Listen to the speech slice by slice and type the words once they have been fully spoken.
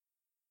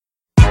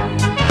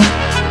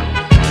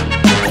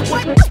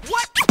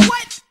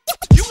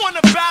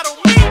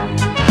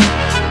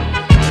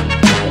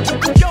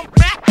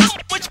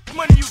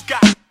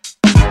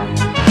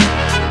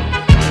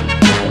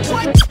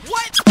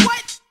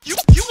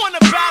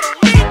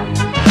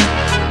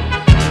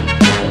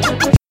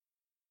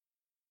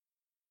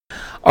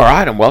All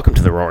right, and welcome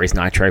to the Rory's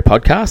Nitro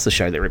podcast, the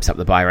show that rips up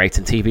the buy rates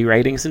and TV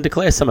ratings and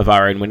declares some of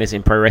our own winners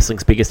in pro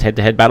wrestling's biggest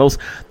head-to-head battles.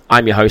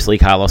 I'm your host, Lee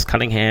Carlos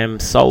Cunningham,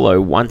 solo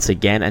once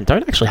again, and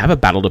don't actually have a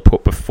battle to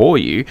put before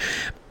you,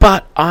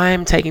 but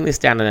I'm taking this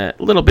down a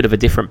little bit of a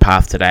different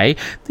path today.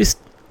 This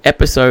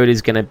episode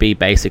is going to be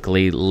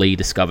basically Lee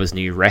Discovers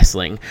New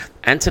Wrestling,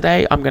 and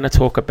today I'm going to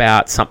talk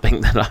about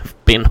something that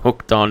I've been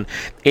hooked on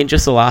in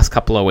just the last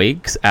couple of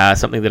weeks,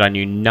 something that I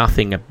knew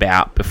nothing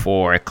about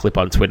before a clip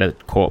on Twitter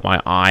caught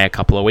my eye a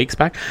couple of weeks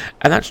back,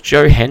 and that's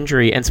Joe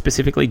Hendry, and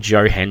specifically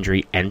Joe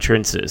Hendry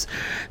entrances.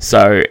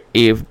 So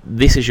if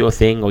this is your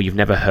thing or you've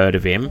never heard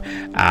of him,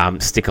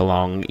 stick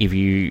along. If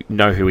you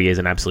know who he is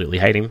and absolutely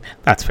hate him,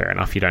 that's fair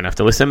enough, you don't have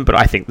to listen, but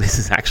I think this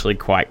is actually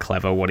quite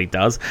clever what he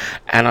does,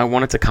 and I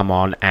wanted to come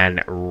on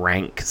and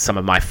rank some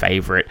of my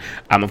favourite.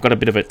 I've got a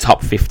bit of a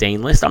top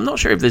 15 list. I'm not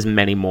sure if there's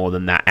many more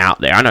than that out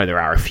there. I know there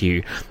are a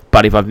few,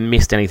 but if I've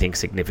missed anything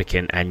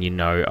significant and you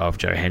know of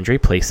Joe Hendry,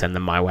 please send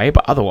them my way.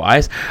 But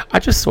otherwise, I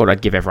just thought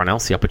I'd give everyone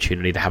else the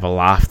opportunity to have a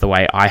laugh the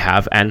way I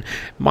have. And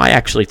my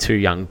actually two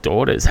young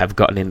daughters have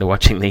gotten into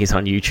watching these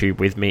on YouTube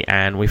with me,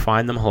 and we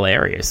find them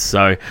hilarious.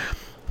 So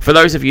for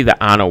those of you that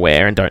aren't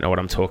aware and don't know what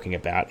I'm talking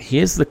about,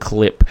 here's the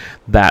clip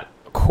that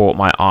caught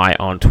my eye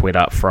on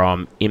Twitter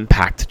from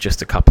Impact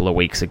just a couple of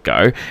weeks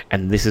ago,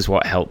 and this is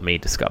what helped me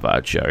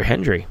discover Joe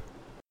Hendry.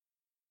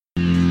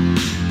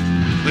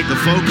 I think the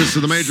focus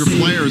of the major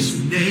players.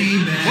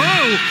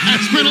 Whoa,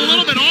 it's been a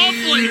little bit off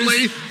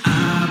lately.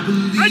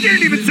 I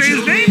didn't even say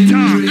his name,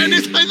 Tom. And I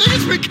think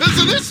it's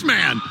because of this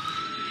man.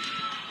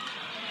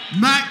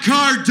 Matt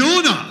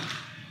Cardona,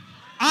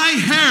 I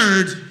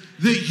heard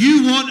that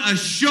you want a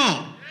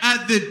shot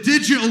at the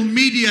Digital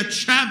Media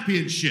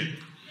Championship.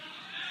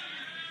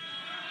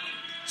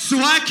 So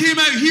I came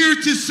out here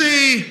to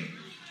say,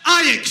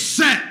 I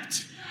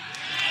accept.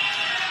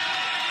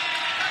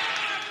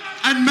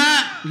 And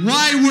Matt,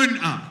 why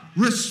wouldn't I?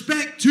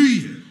 Respect to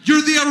you.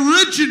 You're the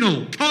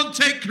original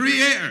content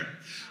creator.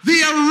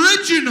 The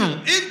original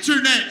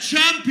internet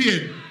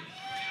champion.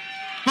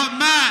 But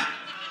Matt,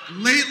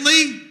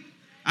 lately,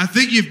 I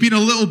think you've been a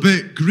little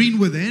bit green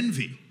with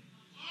envy.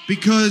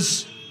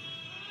 Because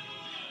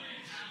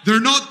they're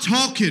not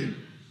talking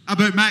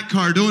about Matt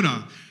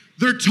Cardona.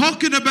 They're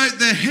talking about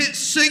the hit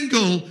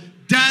single,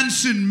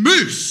 Dancing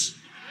Moose.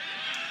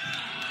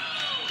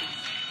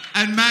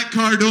 And Matt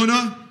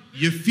Cardona,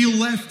 you feel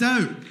left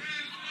out.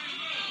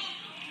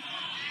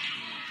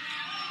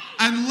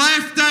 And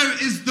left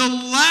out is the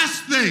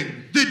last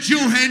thing that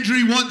Joe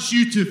Hendry wants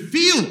you to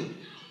feel.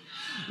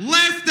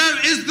 Left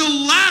out is the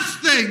last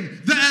thing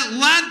that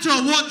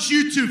Atlanta wants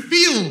you to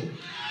feel.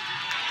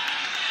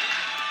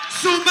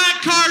 So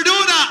Matt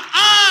Cardona,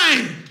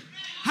 I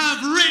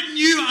have written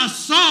you a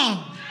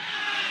song.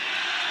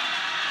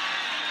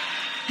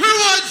 Who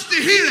wants to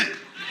hear it?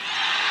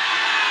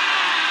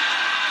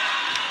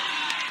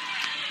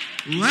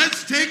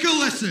 Let's take a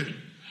listen.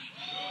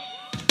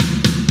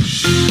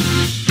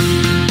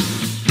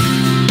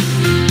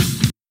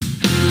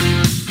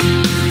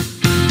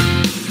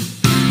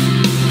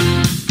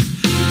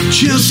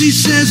 Chelsea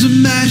says,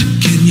 Matt,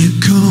 can you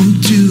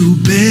come to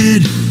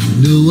bed?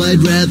 No, I'd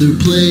rather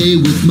play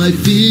with my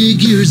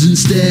figures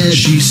instead.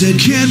 She said,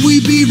 can we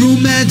be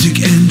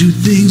romantic and do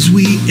things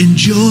we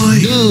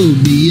enjoy? No,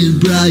 me and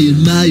Brian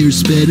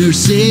Myers spent our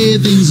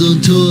savings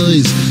on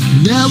toys.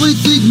 Now I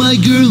think my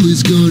girl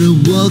is gonna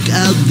walk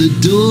out the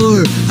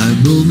door.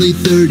 I'm only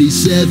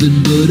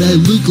 37, but I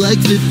look like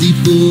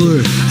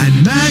 54. And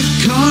Matt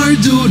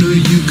Cardona,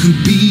 you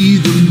could be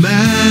the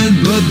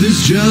man, but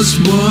there's just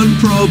one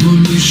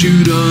problem you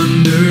should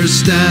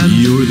understand.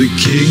 You're the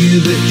king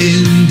of the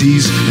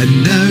indies, and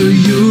now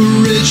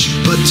you're rich,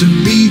 but to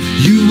me,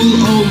 you will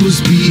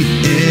always be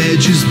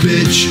Edge's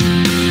bitch.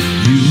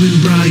 You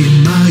and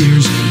Brian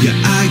Myers, you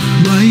act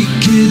like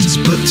kids,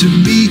 but to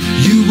me,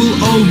 you will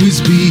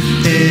always be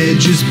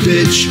Edge's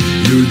bitch.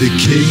 You're the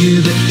king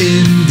of the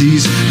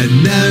indies,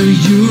 and now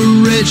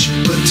you're rich,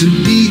 but to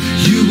me,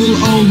 you will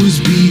always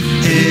be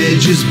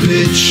Edge's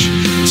bitch.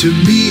 To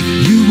me,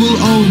 you will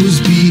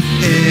always be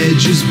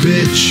Edge's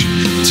bitch.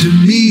 To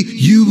me,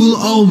 you will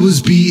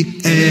always be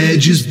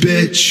Edge's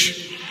bitch.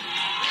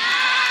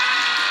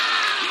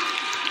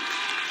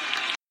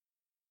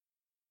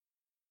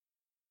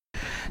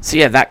 So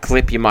yeah, that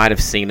clip, you might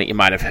have seen it, you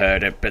might have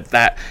heard it, but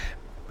that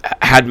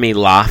had me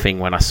laughing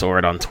when I saw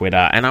it on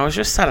Twitter, and I was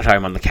just sat at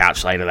home on the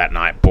couch later that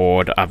night,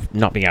 bored of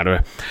not being able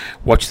to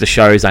watch the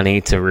shows I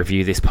need to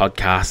review this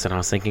podcast, and I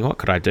was thinking, what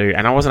could I do?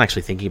 And I wasn't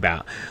actually thinking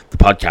about the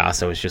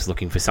podcast, I was just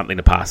looking for something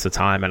to pass the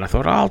time, and I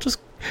thought, I'll just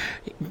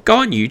go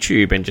on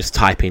YouTube and just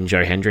type in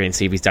Joe Hendry and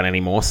see if he's done any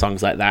more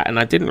songs like that. And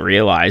I didn't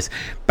realise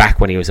back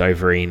when he was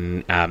over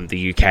in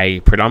the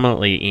UK,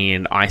 predominantly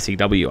in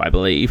ICW, I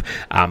believe,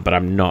 but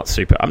I'm not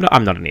an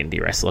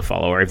indie wrestler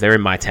follower. If they're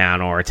in my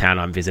town or a town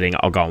I'm visiting,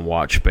 I'll go and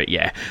watch, but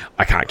yeah,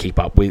 I can't keep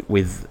up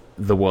with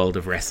the world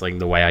of wrestling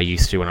the way I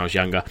used to when I was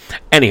younger.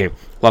 Anywho,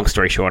 long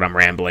story short, I'm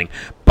rambling,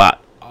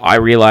 but I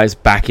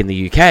realised back in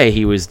the UK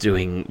he was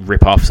doing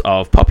rip-offs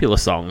of popular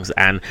songs,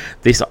 and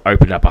this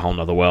opened up a whole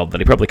nother world that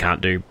he probably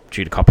can't do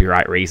due to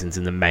copyright reasons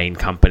in the main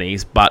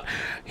companies. But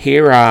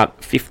here are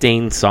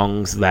 15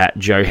 songs that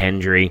Joe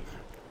Hendry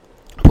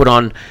put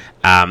on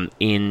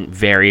in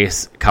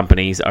various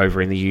companies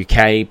over in the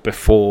UK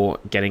before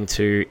getting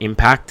to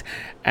Impact,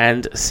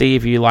 and see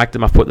if you like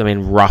them. I've put them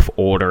in rough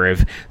order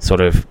of sort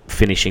of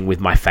finishing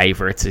with my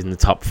favourites in the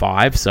top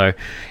 5. So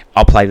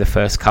I'll play the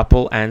first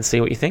couple and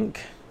see what you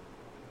think.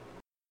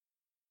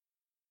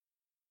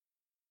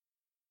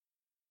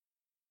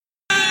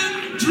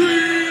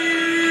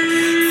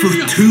 For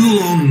too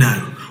long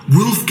now,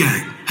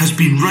 Wolfgang has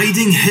been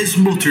riding his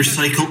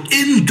motorcycle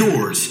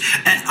indoors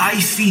at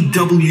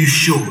ICW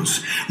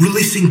shows,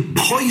 releasing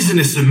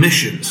poisonous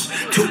emissions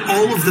to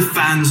all of the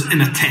fans in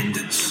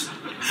attendance.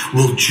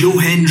 Well, Joe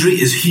Hendry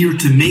is here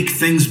to make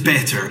things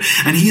better,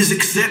 and he has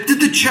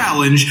accepted the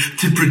challenge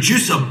to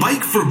produce a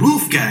bike for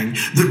Wolfgang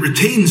that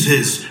retains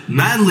his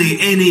manly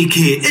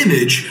NAK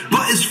image,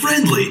 but is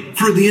friendly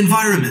for the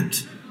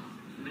environment.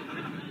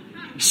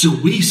 So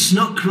we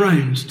snuck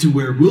round to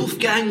where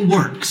Wolfgang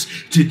works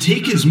to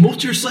take his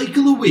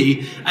motorcycle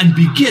away and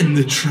begin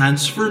the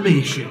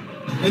transformation.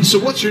 And so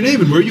what's your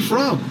name and where are you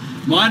from?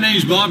 My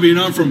name's Bobby and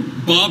I'm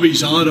from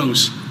Bobby's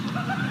Autos.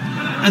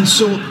 And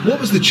so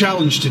what was the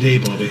challenge today,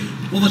 Bobby?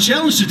 Well, the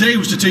challenge today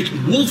was to take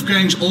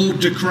Wolfgang's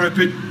old,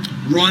 decrepit,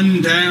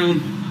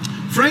 run-down,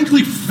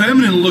 frankly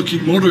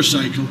feminine-looking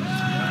motorcycle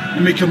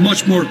and make a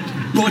much more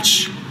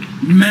butch,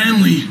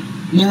 manly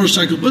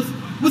motorcycle with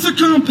a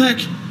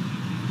compact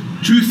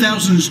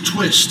 2000s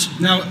twist.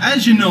 Now,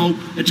 as you know,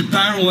 at the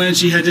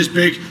Barrowlands he had this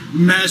big,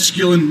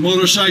 masculine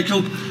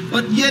motorcycle,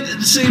 but yet at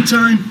the same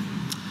time,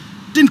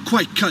 didn't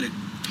quite cut it.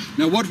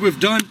 Now, what we've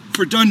done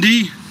for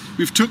Dundee,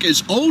 we've took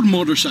his old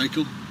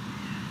motorcycle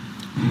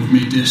and we've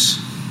made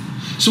this.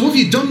 So what have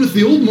you done with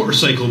the old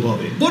motorcycle,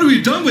 Bobby? What have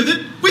we done with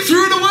it? We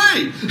threw it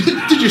away!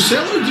 Did you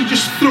sell it or did you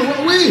just throw it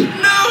away?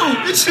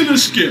 No, it's in a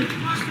skip.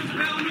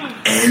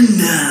 And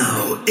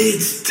now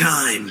it's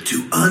time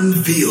to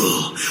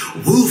unveil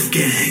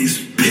Wolfgang's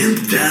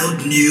pimped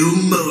out new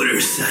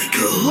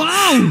motorcycle.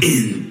 Wow!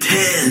 In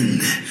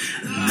 10,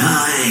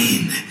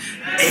 9,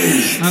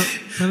 8,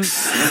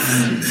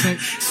 7,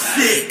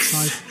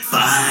 6,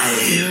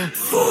 5,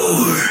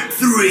 4,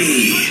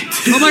 3,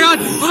 2. Oh my god!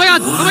 Oh my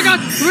god! Oh my god!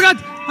 Oh my god!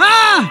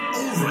 Ah!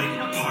 Alright,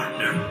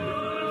 partner.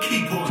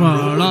 Keep on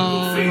Follow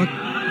rolling,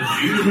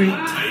 quick,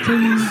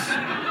 please.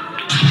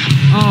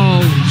 Oh,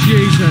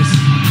 Jesus.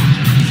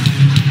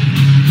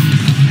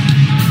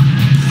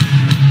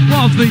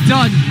 What have they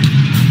done?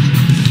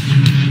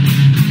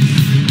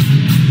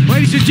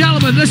 Ladies and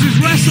gentlemen, this is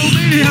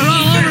WrestleMania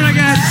all over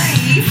again.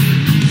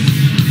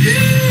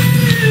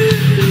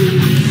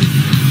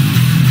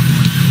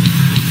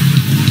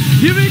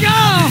 Here we go!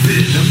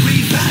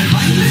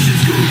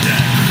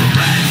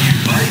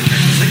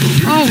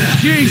 Oh,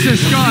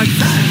 Jesus God.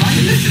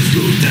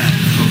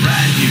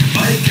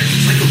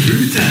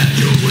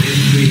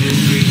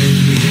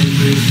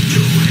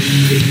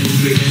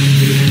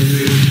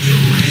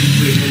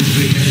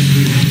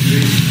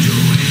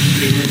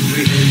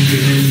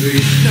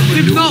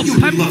 They've not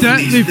pimped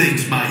it,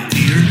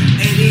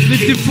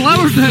 they've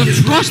deflowered it,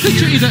 they've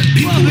prostituted it.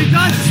 What have they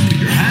done?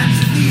 Your hands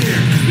in the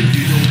air, but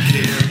you don't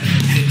care.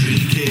 Hendry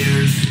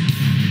cares.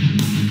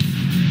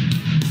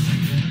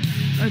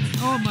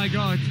 Oh my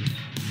God.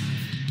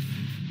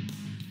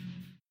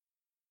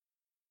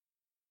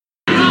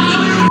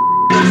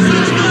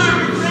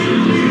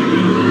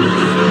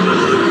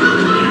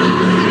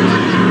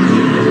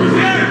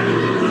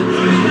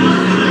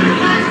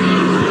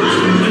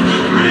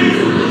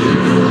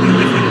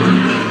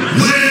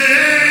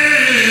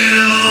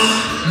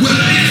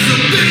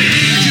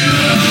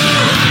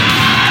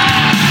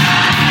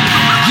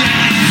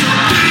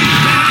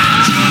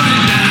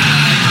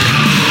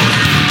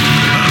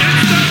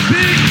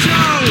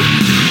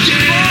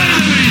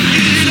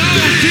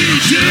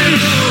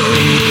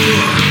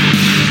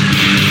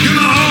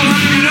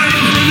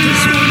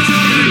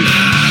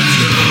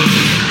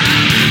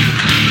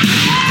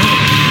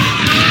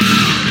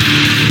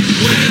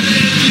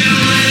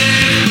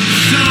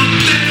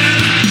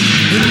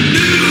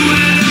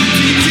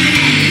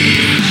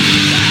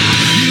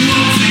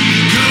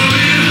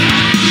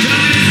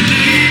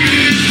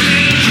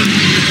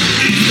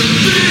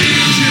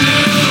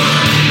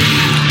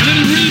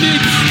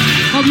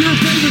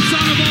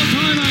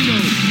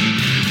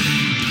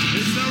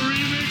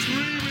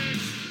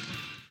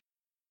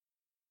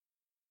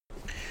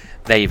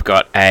 There you've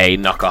got a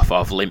knockoff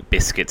of Limp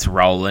Bizkit's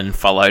Rollin',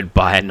 followed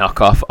by a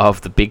knockoff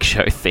of the Big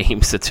Show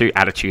theme, so two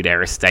Attitude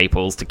Era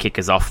staples to kick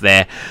us off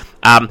there.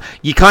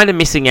 You're kind of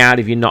missing out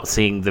if you're not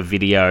seeing the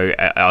video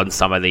on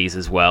some of these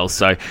as well,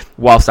 so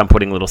whilst I'm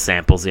putting little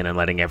samples in and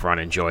letting everyone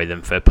enjoy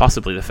them for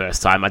possibly the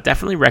first time, I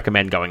definitely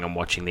recommend going and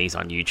watching these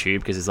on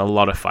YouTube, because there's a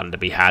lot of fun to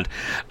be had.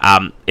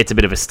 It's a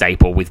bit of a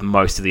staple with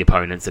most of the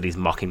opponents that he's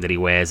mocking that he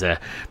wears a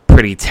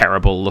pretty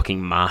terrible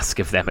looking mask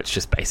of them. It's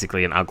just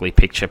basically an ugly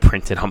picture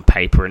printed on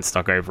paper and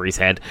stuck over his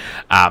head.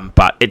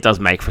 But it does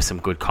make for some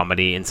good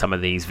comedy in some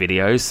of these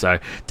videos, so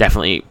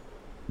definitely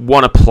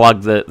want to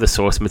plug the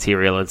source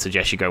material and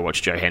suggest you go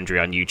watch Joe Hendry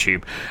on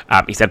YouTube.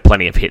 He's had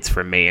plenty of hits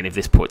from me, and if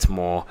this puts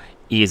more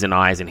ears and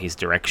eyes in his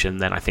direction,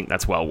 then I think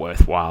that's well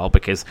worthwhile,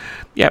 because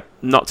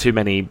not too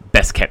many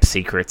best kept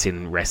secrets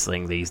in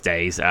wrestling these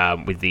days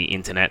with the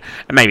internet.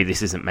 And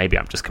maybe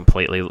I've just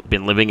completely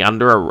been living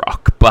under a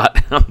rock,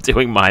 but I'm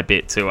doing my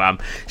bit to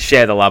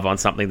share the love on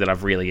something that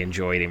I've really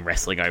enjoyed in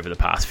wrestling over the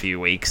past few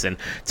weeks, and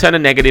turn a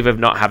negative of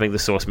not having the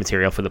source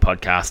material for the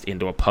podcast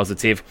into a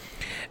positive.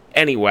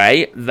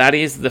 Anyway, that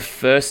is the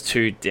first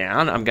two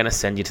down. I'm going to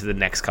send you to the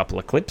next couple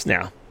of clips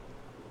now.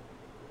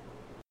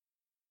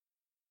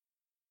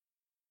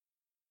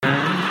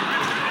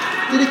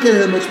 Did it get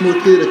how much more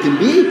clear it can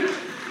be?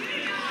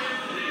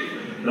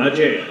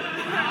 Najee,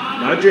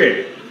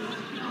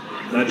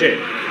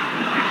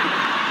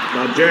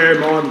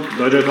 man,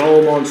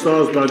 digital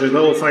monsters,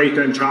 digital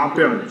fighting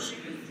champions.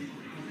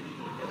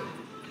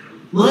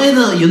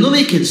 Lionheart, you're not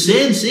making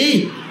sense,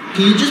 eh?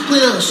 Can you just play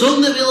that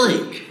song that we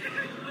like?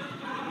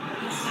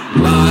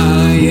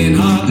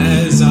 Lionheart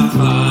is a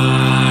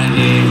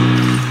funny.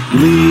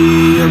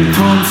 Liam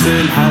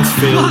Thompson has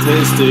failed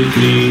his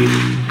degree.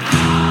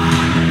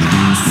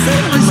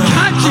 It's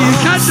catchy, you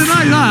can't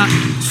deny that.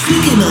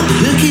 Speaking of the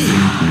hooky.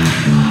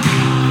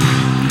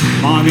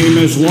 My name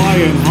is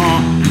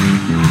Lionheart.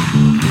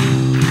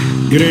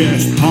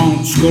 Greatest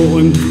talent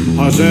Scotland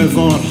has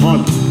ever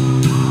had.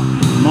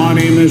 My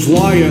name is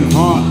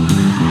Lionheart,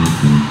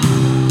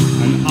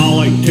 and I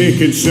like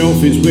taking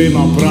selfies with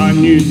my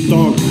brand new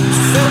dog.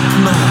 Fuck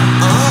my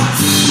ass.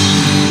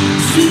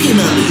 Speaking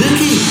of the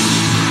hooky.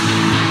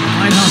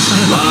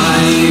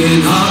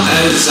 Lionheart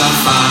is a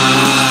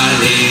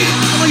funny.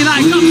 Look at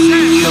that, he's upset.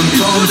 Liam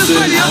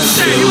Thompson has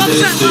failed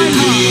his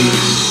degree.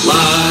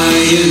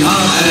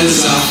 Lionheart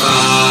is a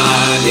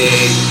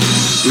funny.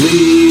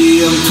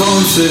 Liam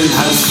Thompson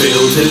has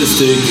failed his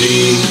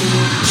degree.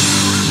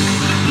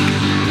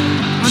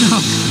 I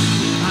know.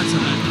 That's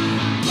alright.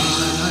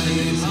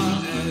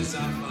 Lionheart is a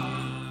funny.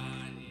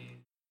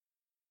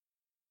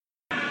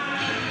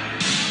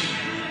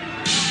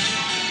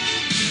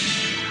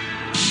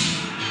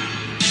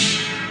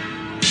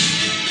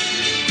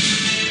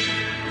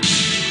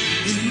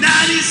 In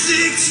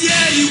 96,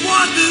 yeah, he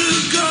won the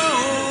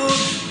gold.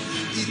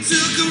 He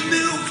took a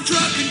milk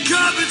truck and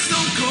covered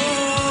Stone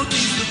Cold.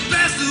 He's the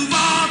best of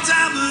all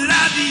time, but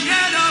at the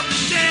end of the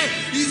day,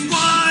 he's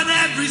won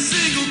every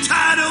single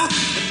title,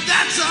 and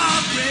that's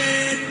all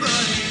great,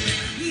 but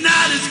he's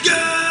not as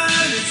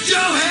good as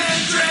Joe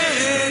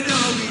Hendry. No,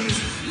 he's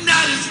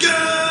not as good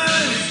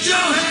as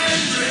Joe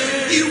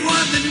Hendry. He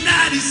won the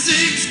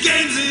 96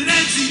 games in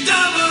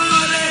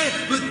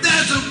NCAA, but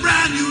there's a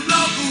brand new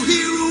local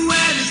hero,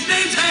 and his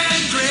name's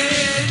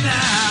Hendry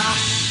now.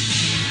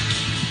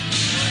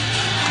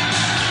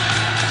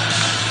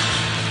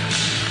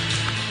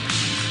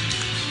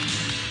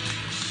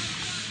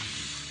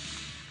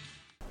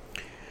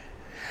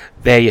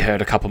 There you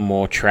heard a couple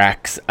more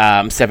tracks.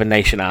 Seven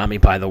Nation Army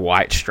by the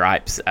White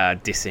Stripes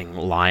dissing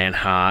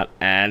Lionheart,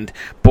 and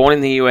Born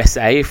in the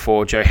USA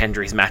for Joe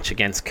Hendry's match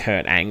against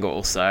Kurt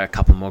Angle. So a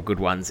couple more good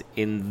ones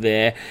in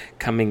there,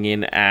 coming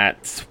in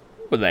at,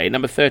 what were they,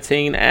 number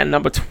 13 and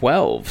number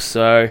 12.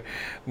 So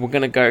we're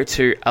going to go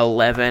to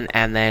 11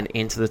 and then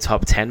into the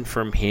top 10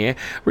 from here.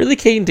 Really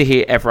keen to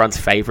hear everyone's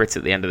favourites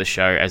at the end of the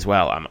show as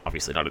well.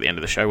 Obviously not at the end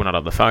of the show, we're not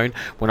on the phone,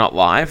 we're not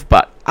live,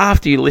 but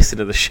after you listen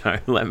to the show,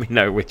 let me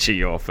know which are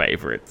your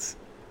favourites.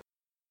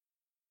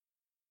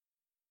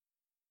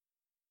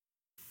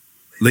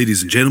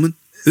 Ladies and gentlemen,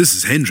 this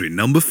is Hendry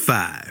number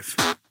 5.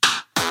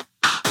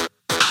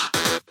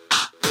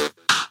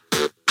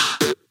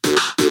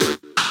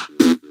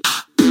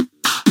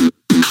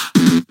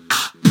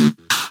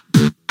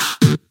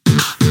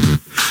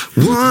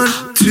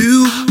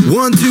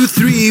 One, two,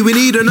 three, we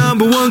need a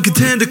number one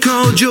contender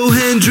called Joe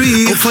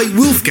Hendry. I'll fight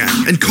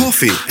Wolfgang and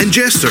Coffee and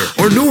Jester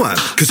or Noah,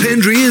 cause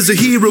Hendry is a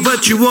hero,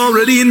 but you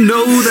already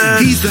know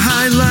that. He's the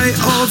highlight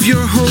of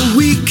your whole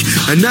week,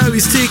 and now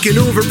he's taking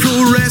over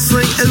Pro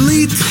Wrestling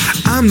Elite.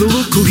 I'm the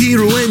local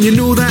hero and you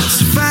know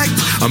that's a fact.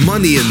 I'm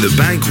money in the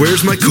bank,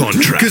 where's my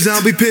contract? Cause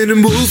I'll be pinning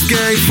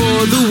Wolfgang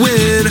for the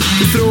win,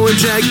 I'm throwing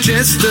Jack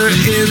Jester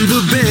in the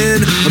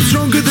bin. I'm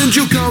stronger than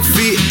Joe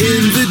Coffey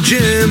in the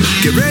gym.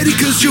 Get ready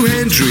cause Joe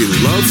Hendry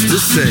loves to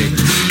sing.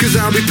 Cause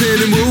I'll be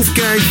pinning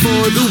Wolfgang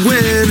for the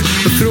win,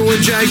 I'm throwing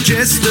Jack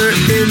Jester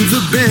in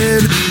the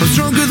bin. I'm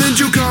stronger than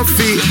Joe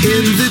Coffey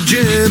in the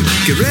gym.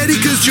 Get ready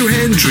cause Joe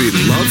Hendry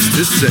loves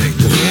to sing.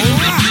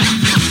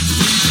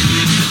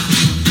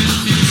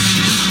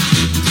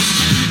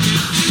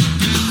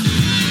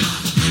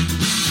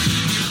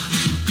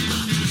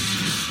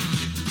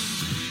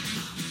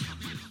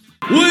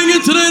 Weighing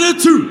in today at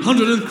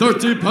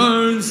 230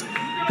 pounds,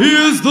 he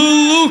is the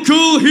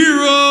local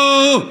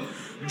hero,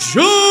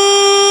 Joe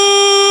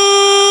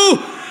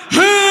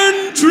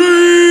Hendry!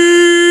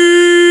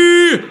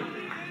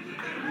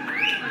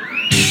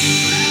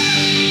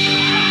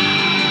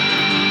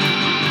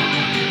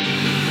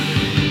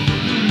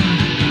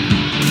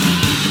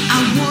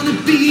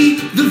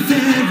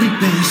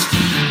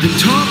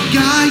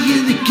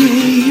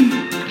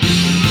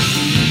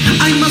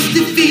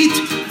 defeat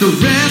the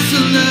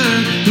wrestler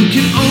who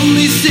can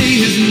only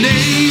say his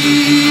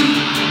name.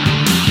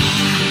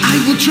 I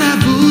will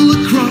travel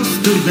across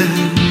the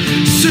land,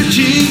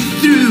 searching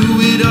through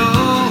it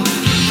all.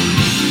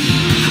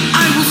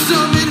 I will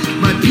summon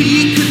my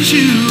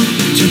Pikachu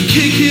to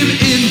kick him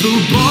in the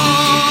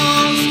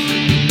balls.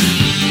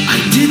 I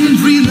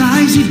didn't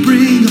realize he'd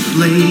bring a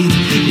blade.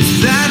 Is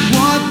that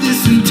what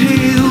this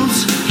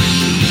entails?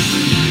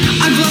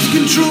 I've lost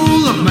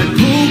control of my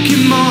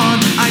Pokemon.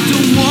 I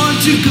don't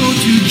want to go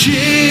to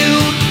jail.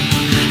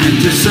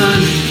 Anderson,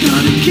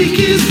 gonna kick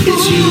his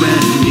balls. It's you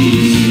and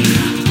me.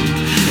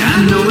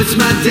 I know it's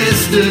my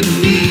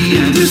destiny.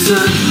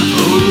 Anderson,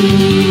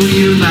 oh,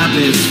 you're my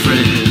best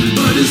friend,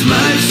 but his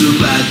life's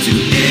about to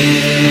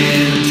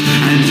end.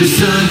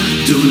 Anderson,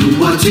 don't know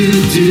what to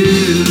do.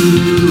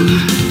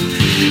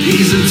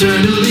 He's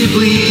eternally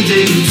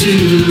bleeding to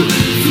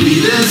flee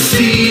the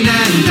scene,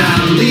 and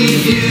I'll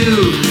leave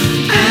you.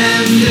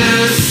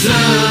 Anderson,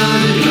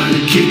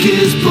 gonna kick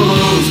his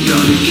balls,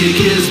 gonna kick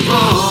his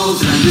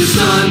balls,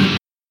 Anderson.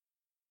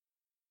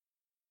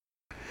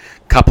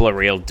 Couple of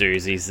real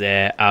doozies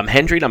there.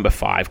 Hendry number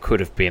 5 could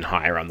have been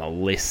higher on the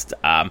list.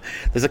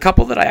 There's a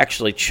couple that I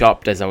actually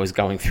chopped as I was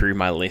going through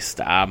my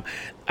list.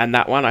 And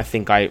that one I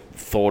think I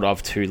thought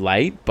of too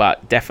late,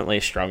 but definitely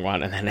a strong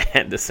one. And then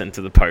Anderson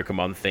to the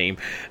Pokemon theme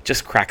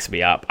just cracks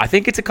me up. I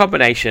think it's a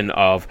combination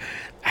of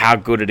how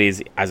good it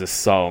is as a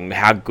song,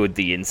 how good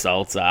the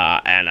insults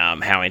are,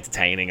 and how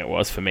entertaining it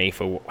was for me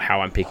for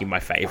how I'm picking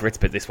my favourites.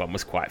 But this one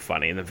was quite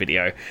funny, and the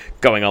video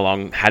going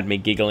along had me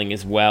giggling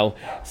as well.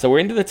 So we're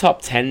into the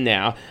top 10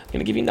 now. I'm going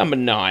to give you number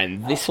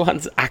 9. This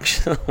one's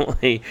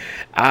actually...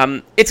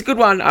 it's a good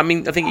one. I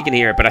mean, I think you can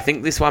hear it, but I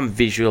think this one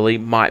visually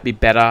might be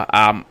better.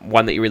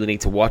 One that you really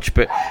need to watch,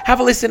 but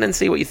have a listen and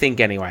see what you think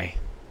anyway.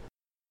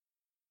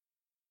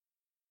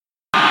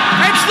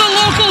 It's the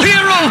local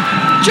hero,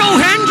 Joe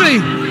Hendry.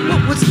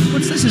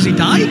 What's this? Has he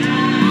died?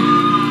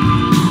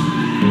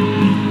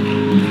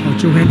 Oh,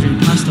 Joe Hendry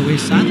passed away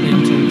sadly,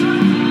 I'm told.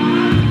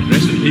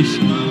 Rest in peace.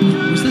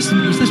 Was this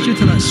due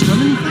to that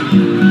swimming thing?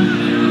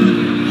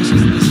 This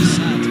is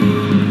sad.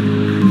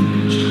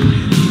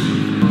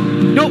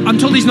 No, I'm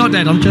told he's not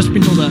dead. I've just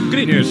been told that.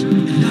 Great news.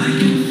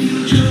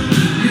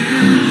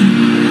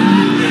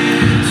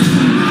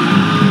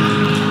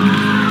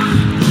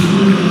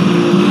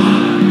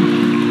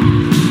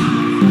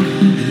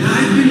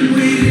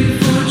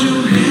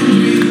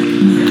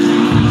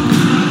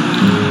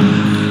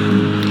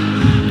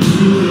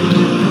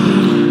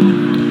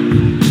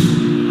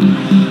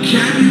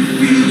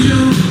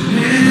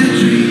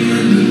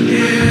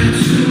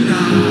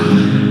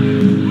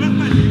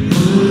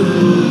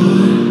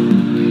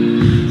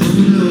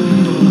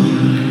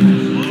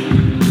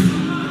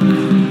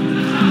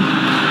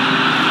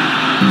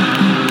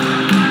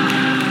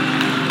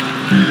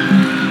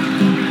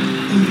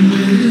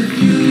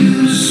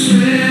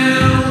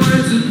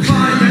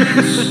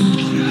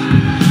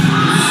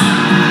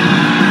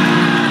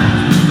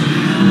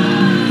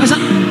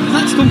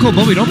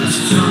 Bobby Roberts.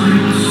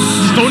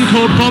 Stone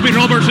Cold Bobby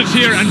Roberts is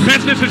here, and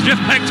business has just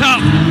picked up.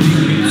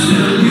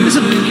 There's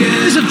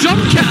a drum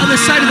kit on the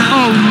side of the...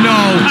 Oh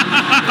no!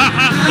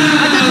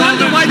 I did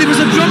wonder why there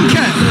was a drum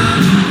kit.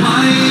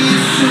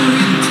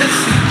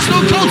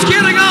 Stone Cold's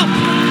gearing up.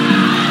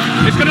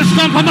 He's going to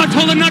stomp on that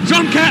hole in that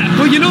drum kit.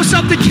 Well, you know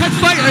something, Kid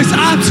Fighter is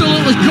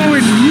absolutely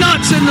going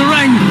nuts in the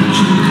ring.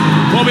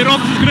 Bobby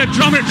Roberts is going to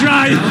drum it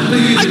dry.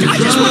 I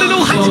just want to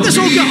know, how did this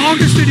all get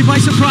orchestrated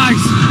by surprise?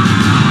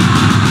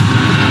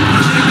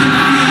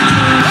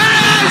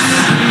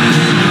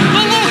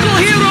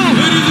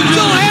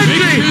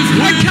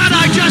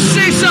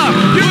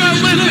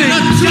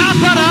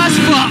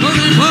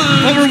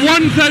 Over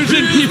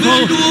 1,000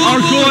 people are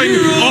going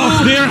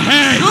off their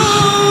heads.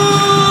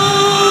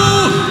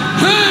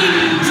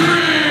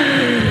 Hendry!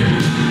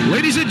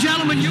 Ladies and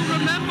gentlemen, you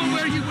remember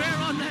where you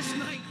were on this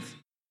night.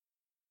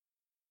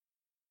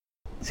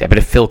 So a bit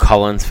of Phil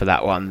Collins for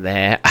that one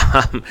there.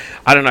 I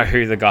don't know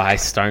who the guy,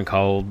 Stone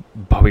Cold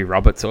Bobby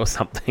Roberts or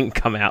something,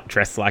 come out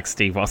dressed like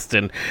Steve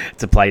Austin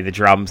to play the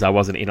drums. I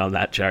wasn't in on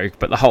that joke,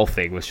 but the whole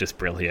thing was just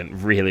brilliant.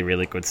 Really,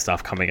 really good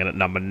stuff coming in at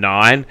number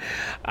 9.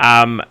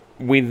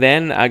 We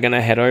then are going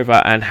to head over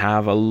and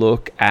have a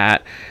look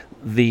at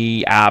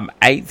the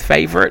 8th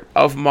favourite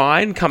of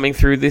mine coming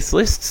through this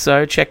list.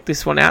 So check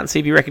this one out and see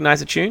if you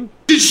recognise the tune.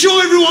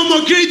 Show everyone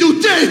what Grado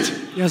did!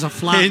 He has a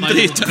flat, He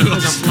has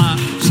a flat.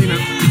 I've seen it.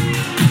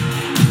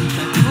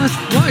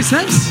 What is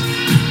this?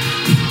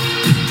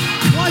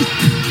 What?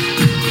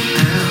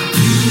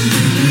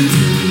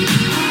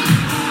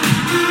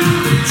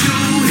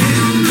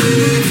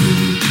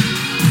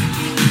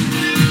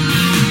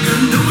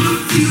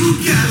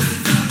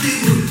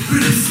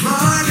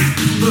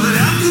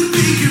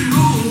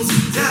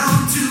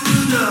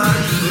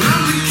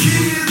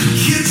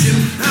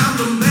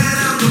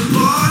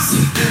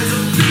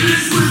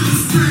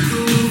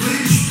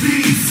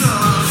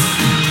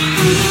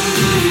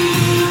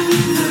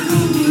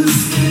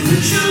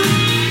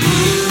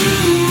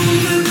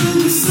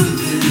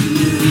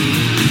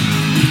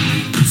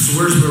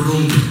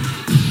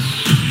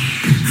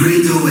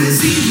 Grado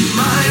has eaten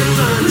my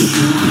lunch.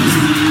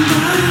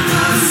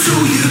 So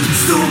you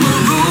stole my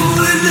roll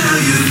and now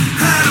you've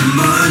had a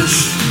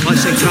munch.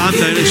 Let's say calm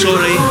down, it's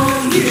alright.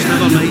 Just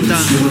never mind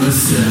that.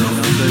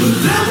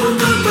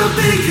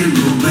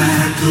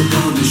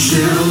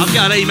 I've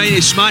got a right mind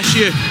to smash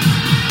you.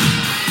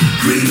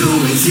 Grado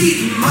is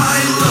eating my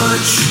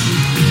lunch.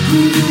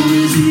 Grado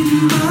is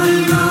eating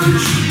my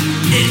lunch.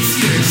 It's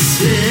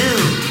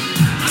yourself.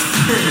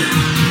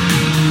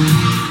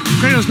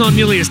 Grado's not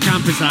nearly as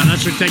camp as that.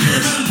 That's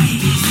ridiculous.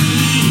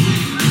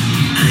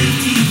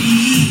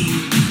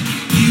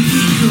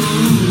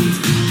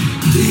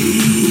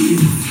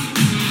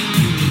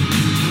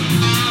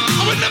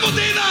 I would never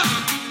do that.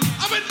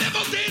 I would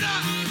never do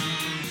that.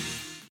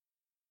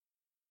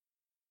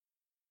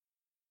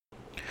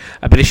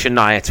 A bit of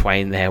Shania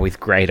Twain there with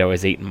Grado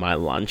has eaten my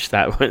lunch.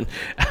 That one,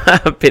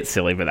 a bit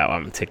silly, but that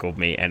one tickled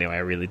me. Anyway, I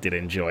really did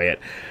enjoy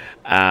it.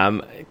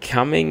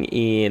 Coming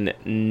in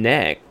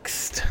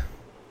next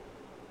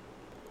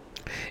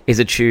is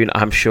a tune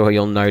I'm sure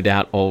you'll no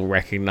doubt all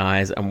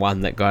recognise, and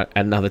one that got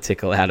another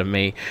tickle out of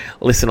me.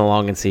 Listen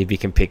along and see if you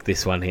can pick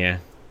this one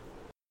here.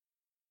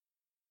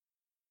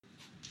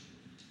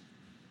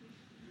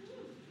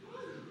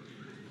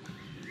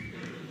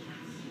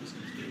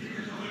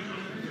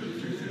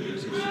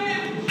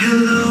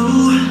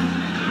 Hello,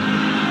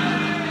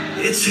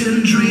 it's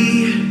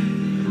Hendry.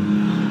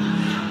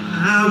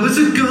 I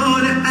wasn't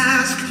gonna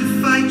ask to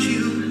fight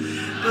you,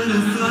 but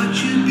I thought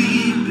you'd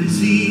be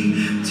busy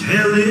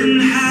telling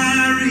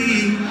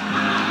Harry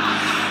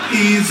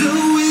he's a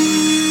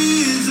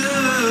wizard.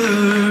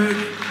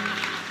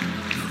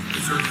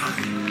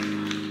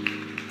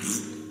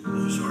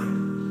 Oh, sorry.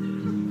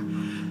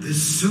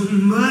 There's so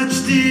much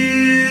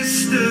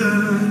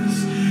distance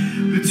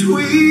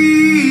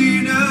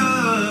between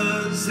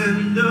us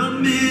and a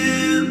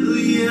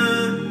million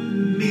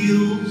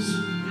meals.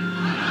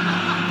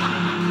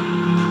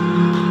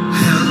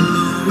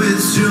 Hello,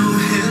 it's Joe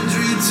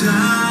Hendry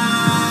time.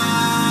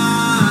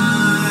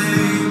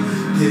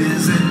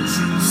 His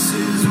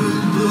entrances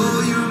will blow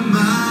your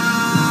mind,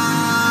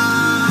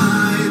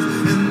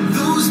 and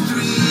those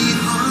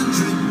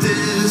 300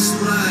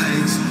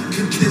 dislikes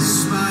can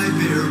kiss my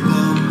bare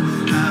bum.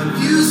 Have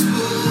you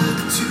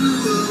spoke to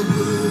a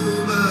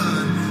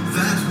woman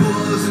that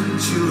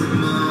wasn't your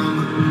mom?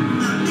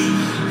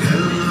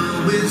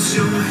 Hello, it's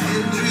Joe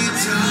Hendry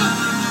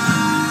time.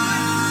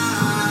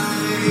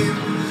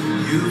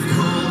 You've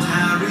called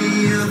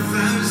Harry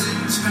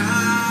 1,000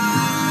 times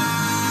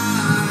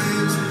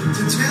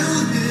to tell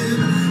him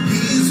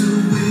he's a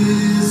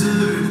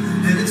wizard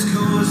and it's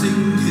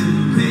causing him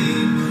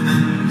pain.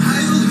 And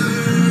I'll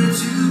hurt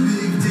you,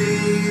 Big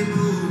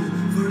Damo,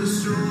 for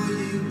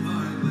destroying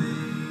Park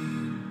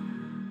Lane.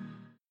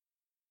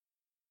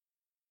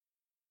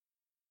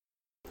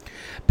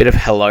 Bit of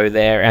hello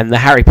there, and the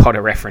Harry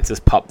Potter references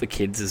popped the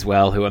kids as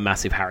well, who are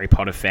massive Harry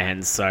Potter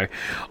fans. So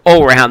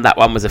all round, that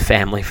one was a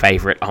family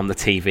favourite on the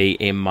TV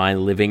in my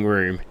living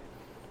room.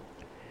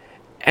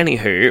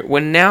 Anywho, we're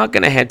now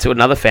going to head to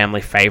another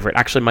family favourite.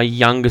 Actually, my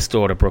youngest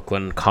daughter,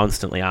 Brooklyn,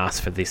 constantly asks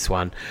for this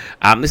one.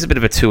 This is a bit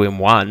of a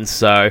 2-in-1,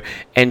 so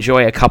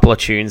enjoy a couple of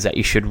tunes that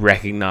you should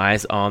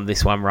recognise on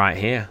this one right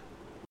here.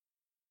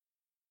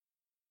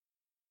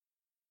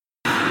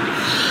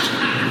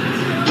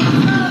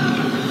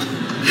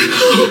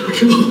 Oh my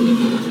God!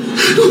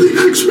 No, the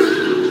X-Men!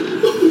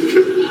 Oh my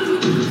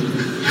God!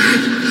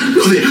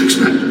 No, the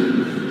X-Men!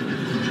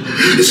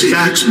 It's the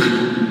X-Men!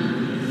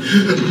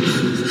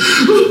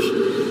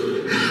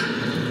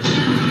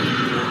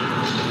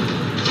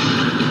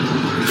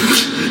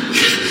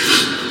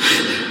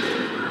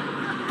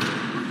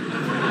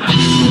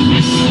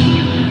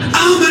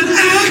 I'm an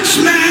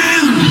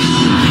X-Man!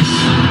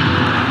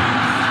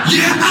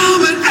 Yeah,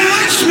 I'm an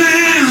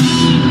X-Man!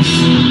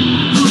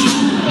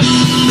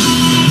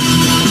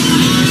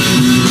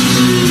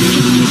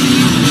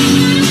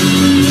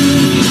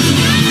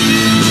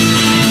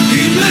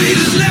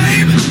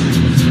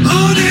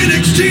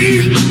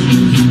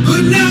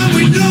 But now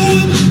we know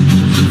him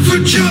for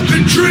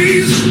chopping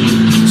trees.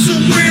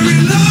 Somewhere he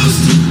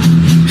lost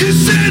his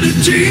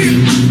sanity.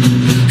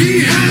 He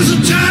has a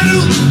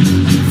title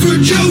for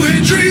Joe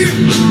Hendry,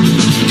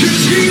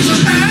 'cause he's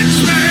an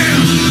X-Man.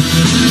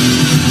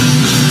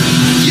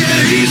 Yeah,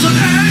 he's an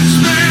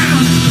X-Man.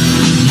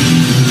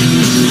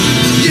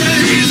 Yeah,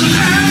 he's an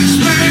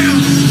X-Man.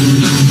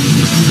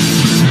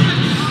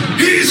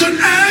 He's an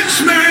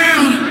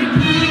X-Man.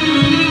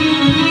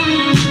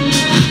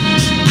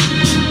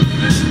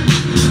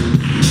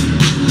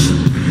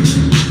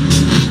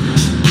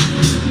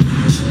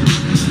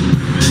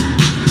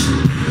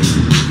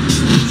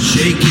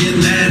 Shaking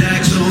that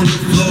axe on the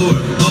floor,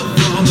 up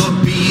from a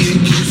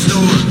B&Q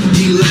store.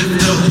 He left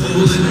a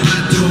hole in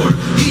my door.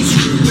 He's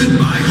ruined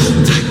my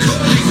home decor.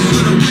 He's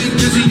gonna win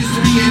 'cause he used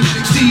to be in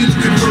NXT.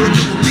 Looking for a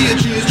couple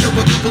bitches, jump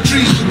a couple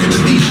trees. Looking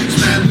at the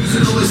X-Man,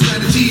 losing all his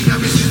sanity.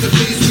 Now he's in the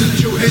face with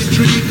Joe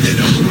Hendry.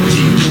 And I hope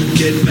he won't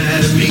get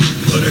mad at me,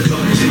 but I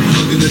caught him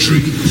hugging the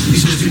tree. He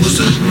says he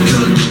wants to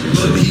cut,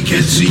 but he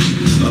can't see.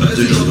 I'll have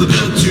to drop the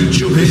belt to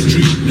Joe Hendry.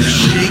 Now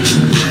shake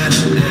that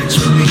axe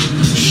for me.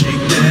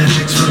 Shake that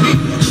axe for me.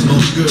 Come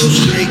on, girl,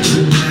 shake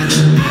that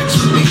axe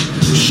for me.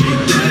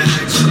 Shake that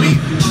axe for me.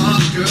 Oh,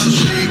 girl,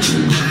 shake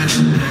that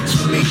axe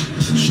for me.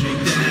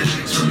 Shake that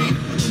axe for me.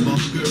 Come on,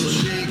 girl,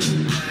 shake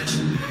that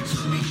axe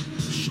for me.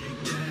 Shake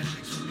that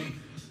axe for me.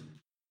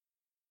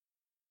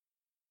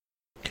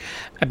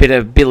 A bit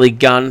of Billy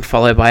Gunn,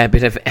 followed by a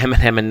bit of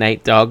Eminem and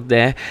Nate Dogg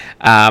there.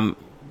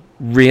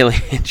 Really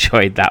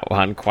enjoyed that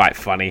one. Quite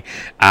funny.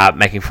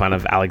 Making fun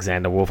of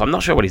Alexander Wolf. I'm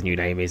not sure what his new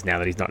name is now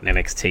that he's not in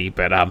NXT,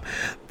 but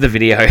the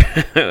video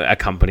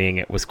accompanying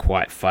it was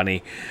quite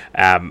funny.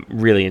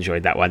 Really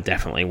enjoyed that one.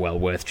 Definitely well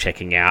worth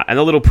checking out. And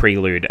a little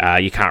prelude.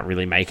 You can't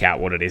really make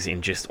out what it is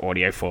in just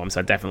audio form,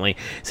 so I definitely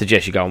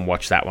suggest you go and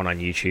watch that one on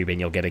YouTube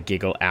and you'll get a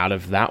giggle out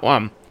of that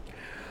one.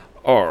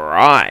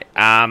 Alright,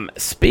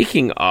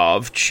 speaking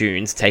of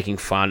tunes taking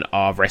fun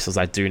of wrestlers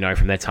I do know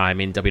from their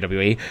time in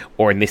WWE,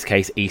 or in this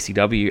case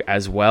ECW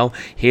as well,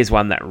 here's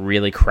one that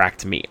really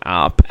cracked me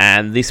up,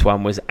 and this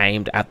one was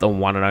aimed at the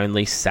one and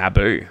only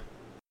Sabu.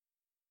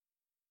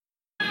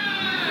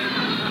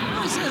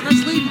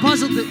 Let's leave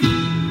puzzled.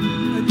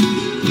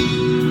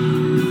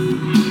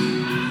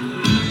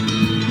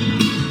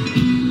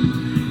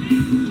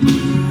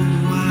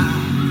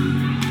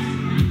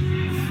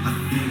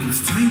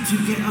 Time to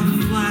get a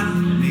flat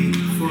made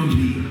for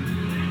me.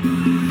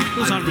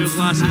 Those aren't real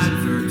glasses.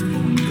 Advert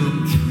on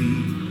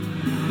Gumtree.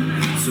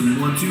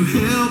 Someone to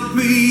help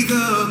pay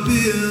the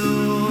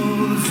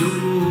bills.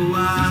 Oh,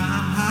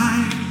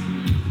 I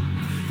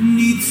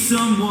need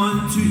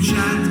someone to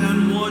chat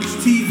and watch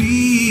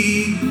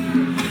TV,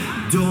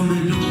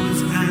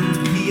 Dominoes and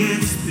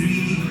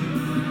PS3.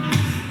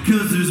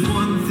 'Cause there's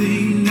one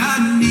thing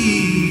I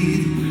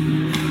need.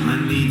 I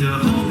need a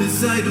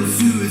homicidal,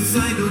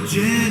 suicidal,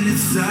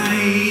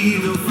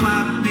 genocidal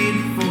flap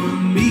made for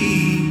me.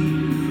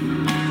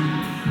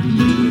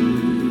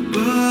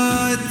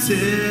 But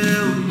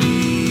tell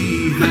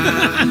me,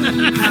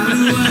 how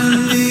do I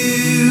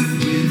live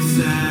with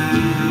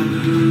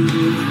Sabu?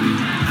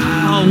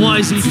 Oh, what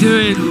is he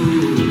doing?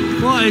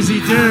 What is he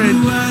doing?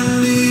 How do I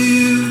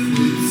live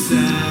with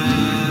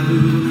Sabu?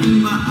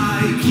 My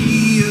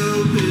IKEA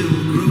bill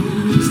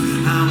grows.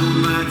 How will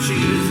my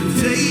chairs and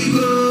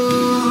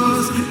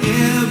tables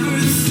ever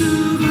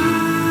survive?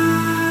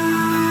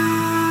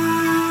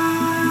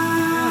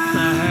 What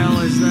the hell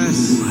is this?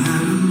 Oh,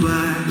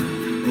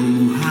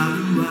 how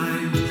do I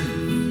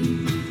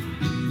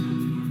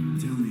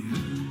tell me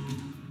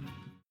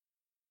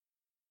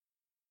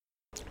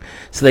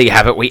So there you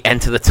have it. We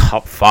enter the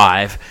top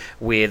 5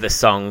 with a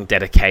song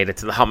dedicated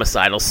to the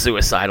homicidal,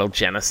 suicidal,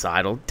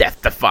 genocidal,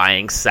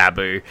 death-defying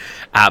Sabu.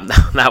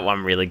 That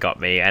one really got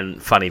me, and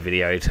funny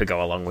video to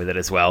go along with it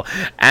as well.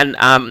 And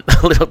a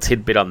little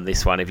tidbit on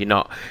this one, if you're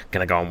not going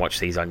to go and watch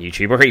these on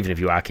YouTube, or even if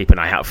you are, keep an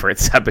eye out for it.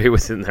 Sabu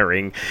was in the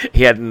ring.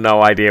 He had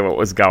no idea what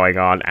was going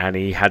on, and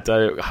he had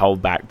to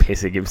hold back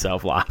pissing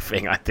himself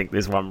laughing. I think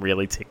this one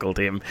really tickled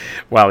him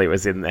while he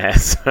was in there.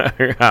 So,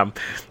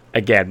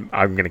 again,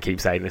 I'm going to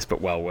keep saying this,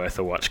 but well worth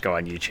a watch. Go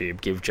on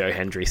YouTube, give Joe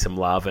Hendry some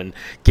love, and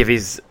give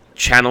his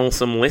channel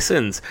some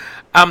listens.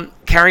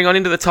 Carrying on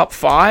into the top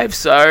 5,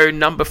 so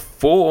number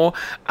 4,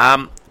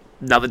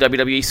 another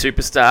WWE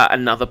superstar,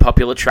 another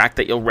popular track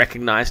that you'll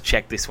recognise.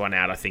 Check this one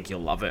out, I think you'll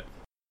love it.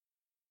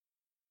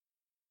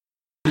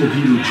 Joe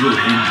Hendry.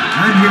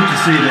 I'm here to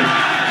say that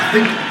I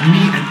think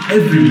me and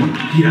everyone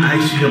here at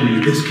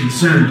ICW is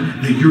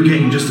concerned that you're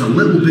getting just a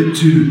little bit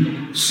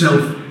too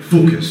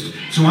self-focused.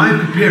 So I've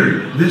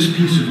prepared this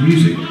piece of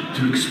music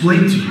to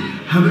explain to you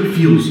how it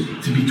feels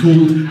to be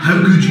told how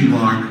good you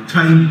are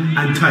time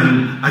and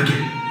time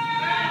again.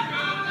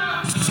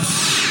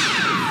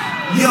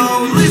 Yo,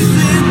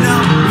 listen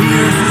up,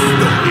 here's a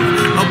story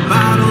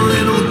about a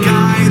little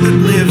guy that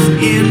lives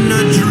in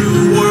a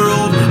true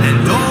world,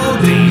 and all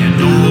day and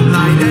all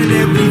night and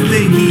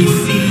everything he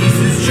sees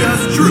is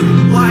just true,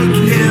 like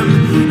him,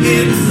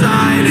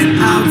 inside and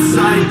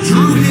outside.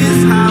 Drew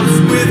his house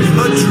with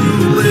a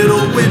true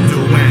little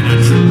window and a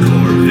true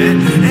Corvette,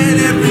 and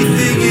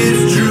everything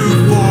is true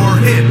for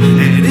him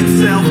and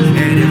himself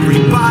and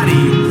everybody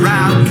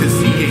around, 'cause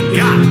he ain't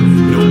got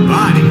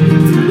nobody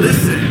to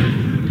listen.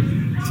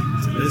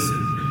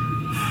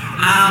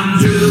 I'm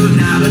Drew,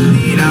 never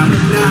need, I'm a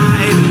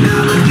die,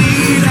 never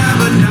need,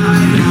 I'm a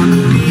die, never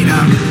need,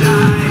 I'm a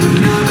die,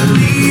 never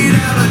need,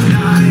 I'm a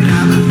die,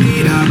 never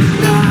need, I'm a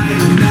die,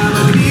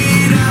 never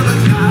need, I'm a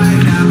die,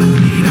 never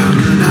need, I'm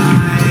a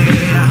die.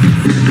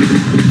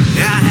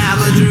 I have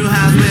a Drew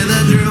house with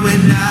a Drew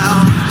window.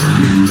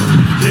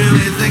 Drew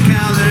is the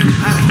color,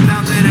 I think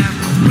something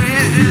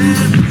everywhere.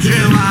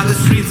 Drew are the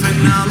streets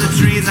and all the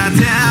trees I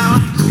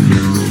tell.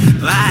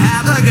 I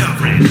have a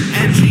girlfriend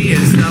and she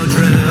is so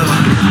true.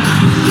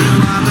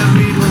 Drew are the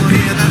people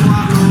here that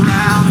walk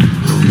around.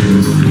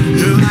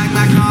 Drew like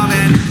my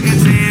comment,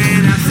 it's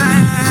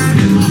innocent.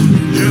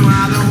 Drew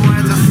are the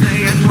words I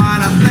say and what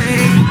I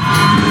think.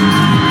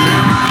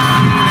 Drew are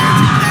the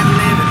feelings that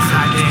live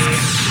inside me.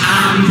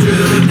 I'm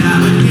Drew,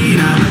 never need,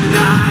 never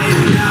die,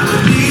 never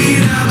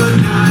need, never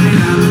die,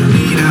 never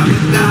need, never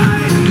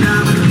die,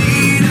 never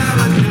need,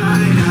 never die.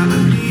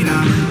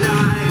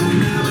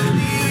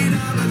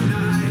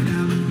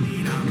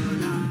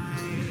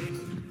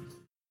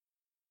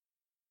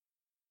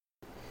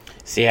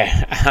 So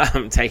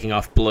yeah, taking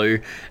off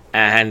Blue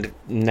and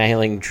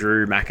nailing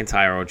Drew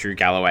McIntyre, or Drew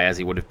Galloway as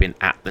he would have been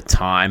at the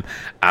time,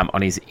 on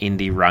his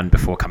indie run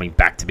before coming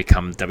back to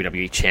become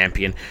WWE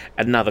Champion.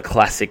 Another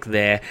classic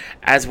there.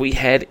 As we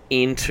head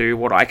into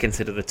what I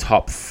consider the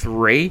top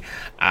 3,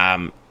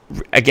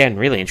 again,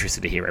 really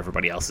interested to hear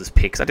everybody else's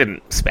picks. I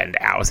didn't spend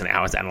hours and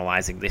hours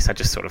analysing this. I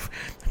just sort of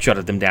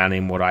jotted them down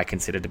in what I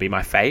consider to be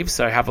my faves.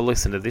 So have a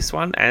listen to this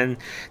one and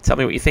tell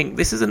me what you think.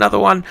 This is another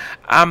one.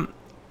 I'm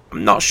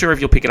not sure if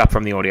you'll pick it up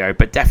from the audio,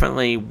 but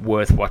definitely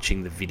worth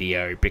watching the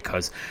video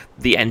because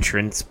the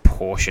entrance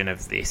portion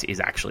of this is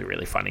actually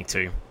really funny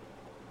too.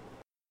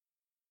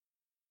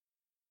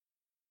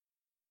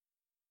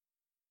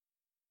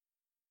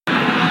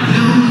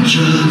 No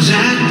drugs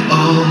at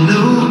all,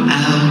 no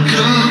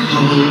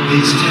alcohol,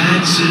 pays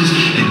taxes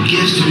and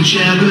gives to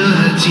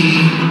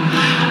charity.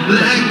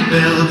 Black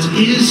belt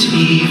is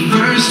he,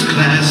 first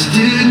class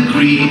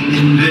degree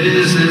in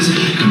business,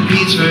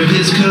 competes for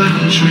his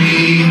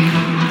country.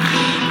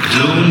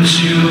 Don't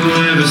you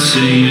ever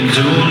say you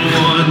don't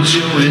want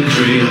to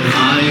entry.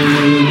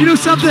 You know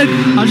something?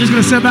 I'm just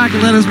going to sit back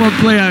and let this one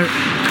play out.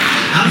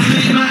 I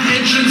made my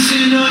entrance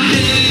in a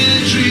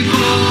Hendry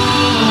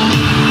ball.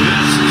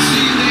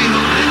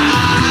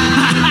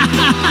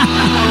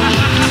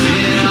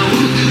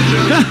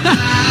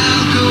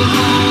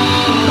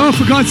 Oh,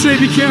 for God's sake,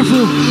 be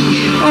careful.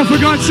 Oh, for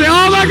God's sake.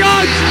 Oh, my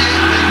God.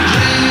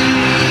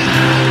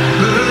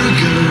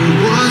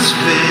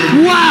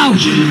 Wow.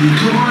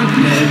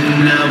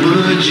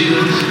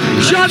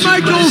 Shawn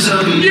Michaels,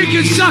 you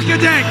can suck a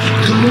dick.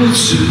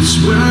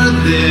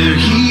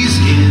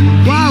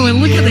 Wow,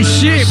 and look at the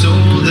shape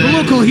the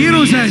local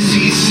heroes in.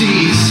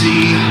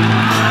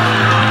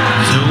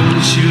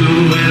 Don't you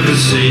ever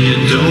say you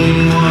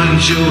don't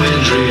want your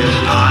entry.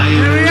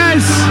 There he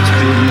is.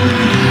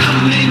 I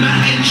made my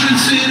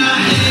entrance in a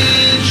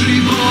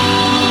Hendry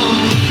ball.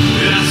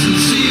 I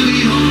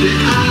sincerely hope that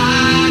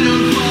I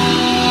don't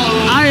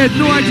fall. I had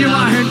no idea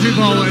what a Hendry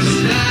ball was.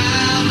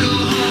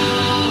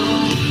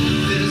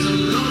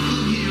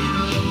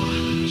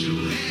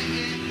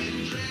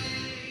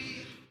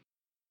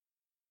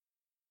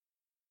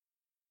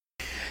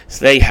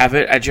 So there you have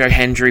it, a Joe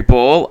Hendry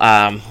ball.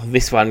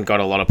 This one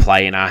got a lot of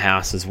play in our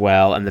house as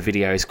well, and the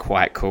video is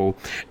quite cool.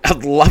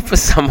 I'd love for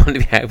someone to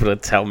be able to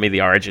tell me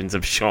the origins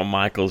of Shawn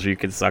Michaels, You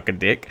Can Suck a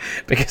Dick,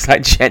 because I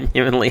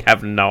genuinely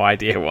have no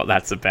idea what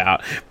that's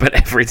about. But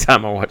every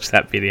time I watch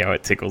that video,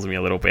 it tickles me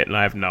a little bit, and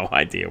I have no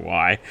idea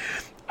why.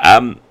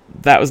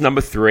 That was number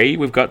 3.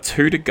 We've got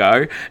 2 to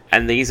go,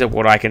 and these are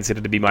what I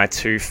consider to be my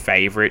 2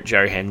 favourite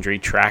Joe Hendry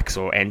tracks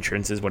or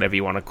entrances, whatever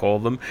you want to call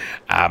them.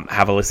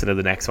 Have a listen to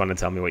the next one and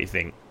tell me what you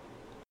think.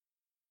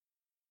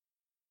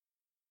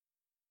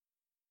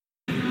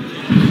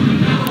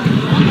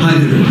 Hi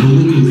there, the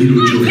local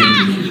leader Joe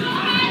Hendry.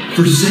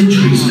 For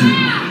centuries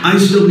now,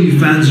 ICW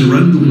fans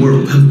around the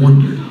world have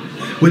wondered,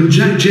 when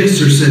Jack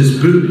Jester says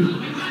boo,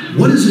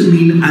 what does it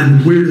mean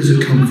and where does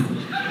it come from?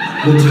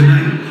 Well,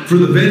 tonight, for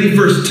the very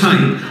first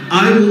time,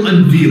 I will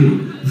unveil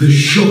the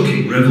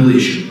shocking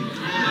revelation.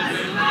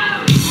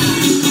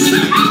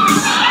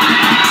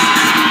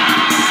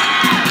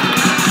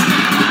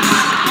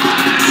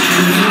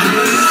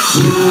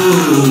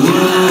 Whoa,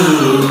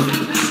 whoa.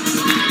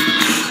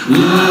 Whoa,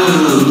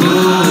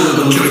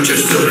 whoa. Jack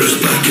Jester is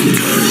back in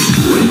town.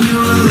 When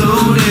you're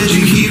alone and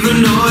you hear a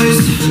noise,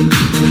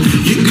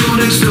 you go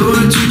next door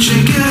to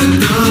check out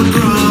the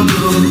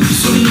problem.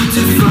 So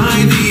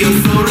notify the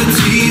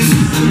authorities.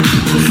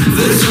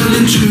 There's an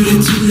intruder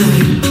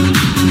tonight.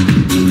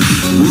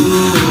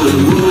 Whoa,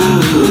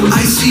 whoa.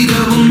 I see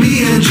double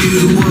me and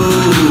you. Whoa,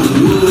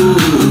 whoa.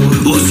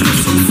 Let's have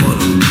some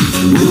fun.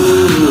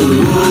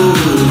 Whoa, whoa.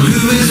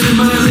 Who is in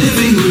my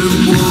living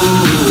room?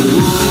 Whoa,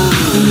 whoa.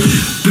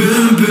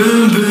 Boom,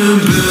 boom, boom,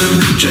 boom.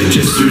 Jack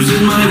Jester's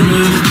in my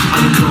room.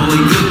 I'm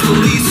calling the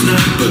police now,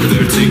 but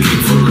they're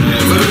taking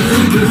forever.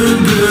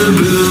 Boom, boom,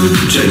 boom.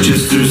 Jack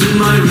Jester's in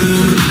my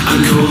room.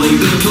 I'm calling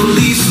the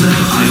police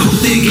now. I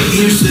hope they get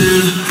here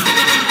soon.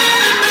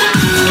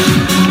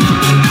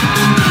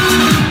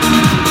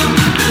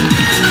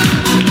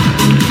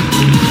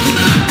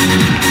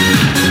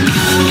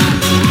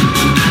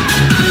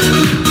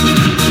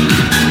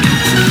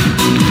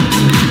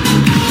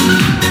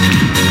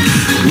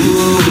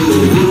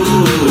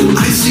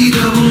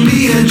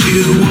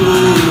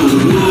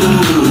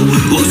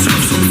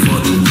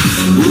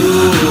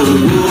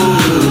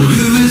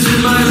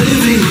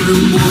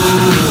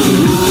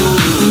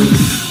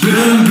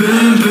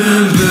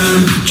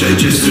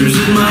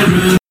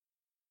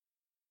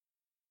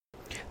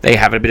 They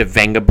have a bit of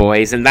Venga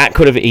Boys, and that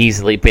could have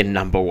easily been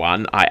number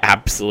 1. I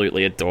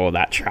absolutely adore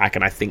that track,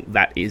 and I think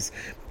that is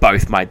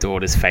both my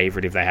daughters'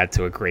 favourite if they had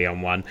to agree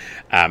on one.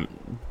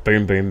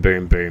 Boom, boom,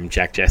 boom, boom.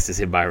 Jack Jester's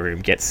in my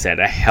room gets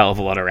said a hell of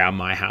a lot around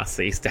my house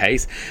these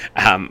days.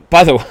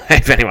 By the way,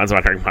 if anyone's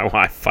wondering, my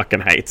wife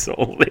fucking hates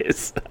all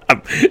this.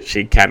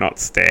 She cannot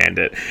stand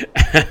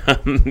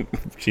it.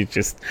 She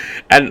just...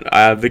 And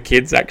the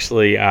kids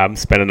actually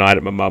spent a night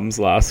at my mum's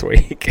last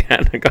week,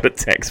 and I got a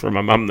text from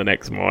my mum the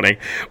next morning.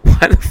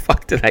 Why the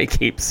fuck do they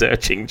keep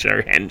searching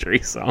Joe Hendry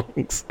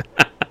songs?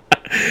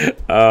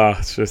 Oh,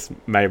 it's just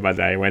made my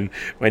day when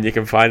you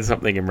can find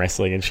something in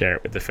wrestling and share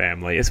it with the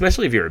family,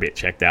 especially if you're a bit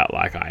checked out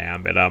like I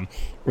am. But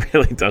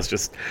really does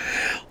just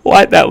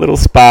light that little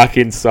spark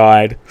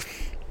inside.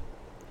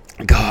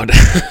 God.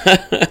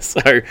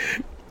 So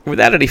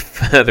without any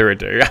further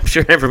ado, I'm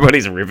sure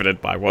everybody's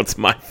riveted by what's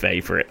my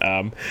favourite.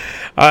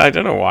 I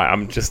don't know why,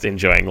 I'm just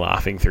enjoying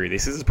laughing through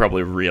this. This is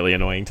probably really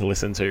annoying to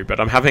listen to, but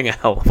I'm having a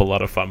hell of a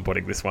lot of fun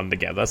putting this one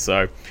together.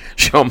 So,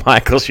 Shawn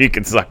Michaels, you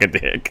can suck a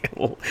dick.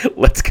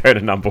 Let's go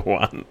to number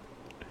 1.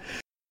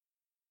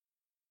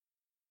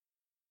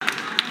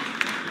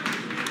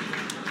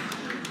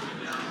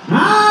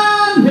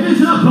 And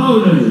his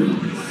opponent.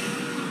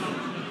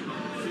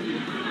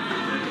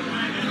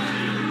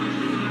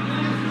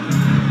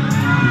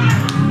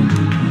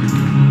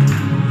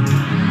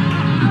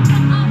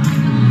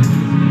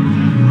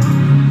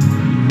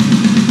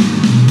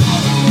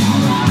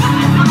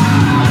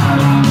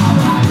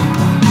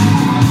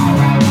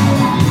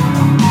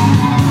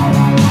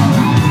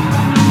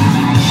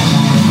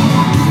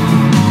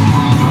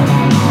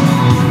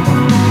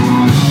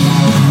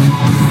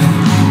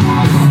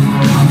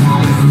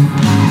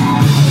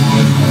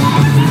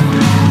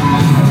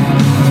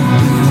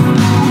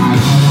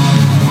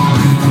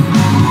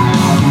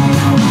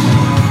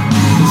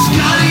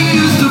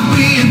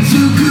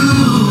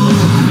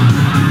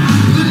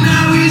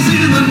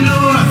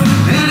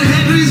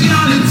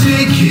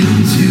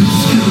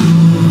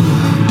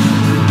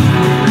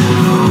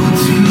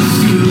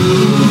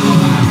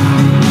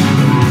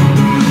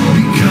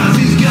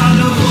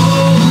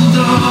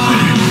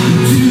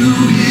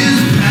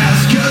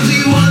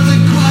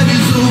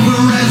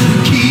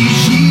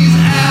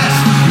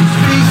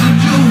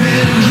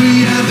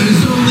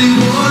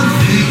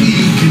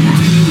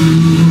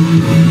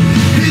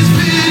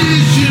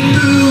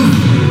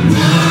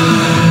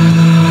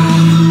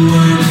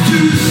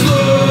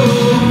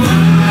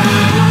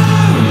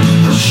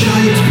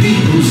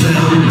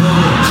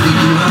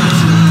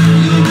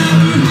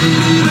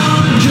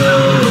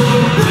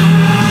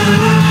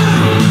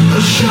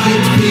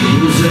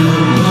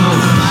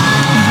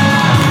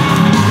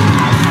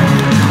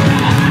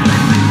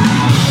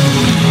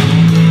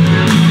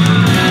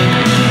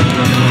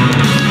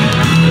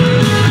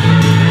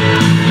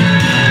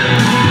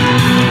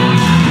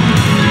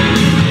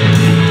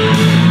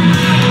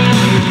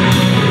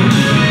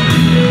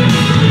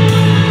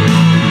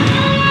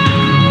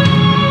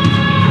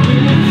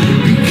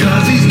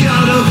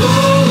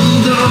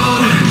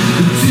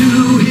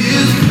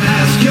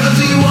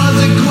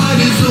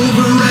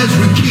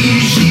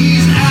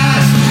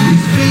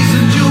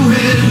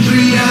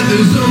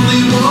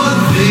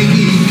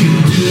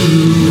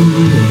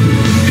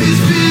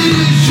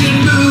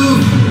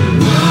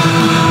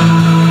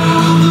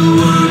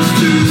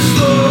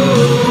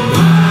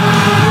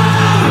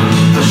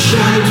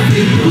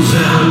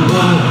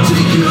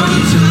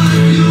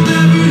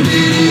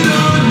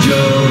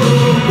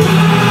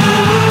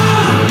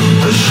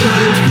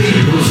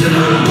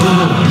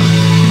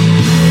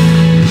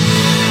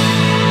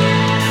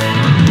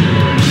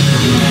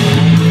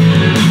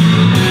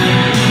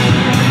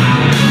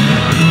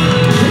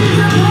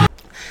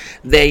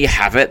 There you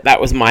have it. That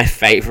was my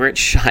favourite,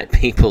 Shite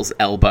People's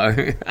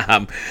Elbow,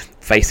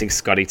 facing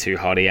Scotty 2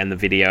 Hotty, and the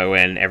video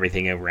and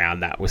everything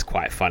around that was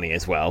quite funny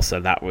as well. So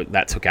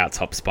that took out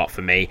top spot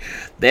for me.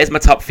 There's my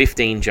top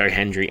 15 Joe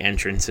Hendry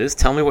entrances.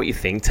 Tell me what you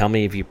think. Tell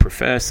me if you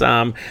prefer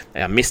some.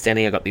 I missed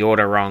any. I got the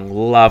order wrong.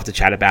 Love to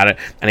chat about it.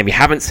 And if you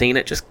haven't seen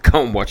it, just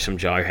go and watch some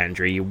Joe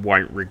Hendry. You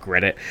won't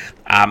regret it.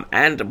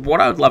 And what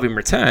I would love in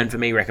return for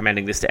me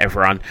recommending this to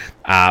everyone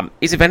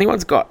is if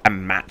anyone's got a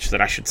match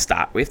that I should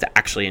start with to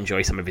actually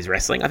enjoy some of his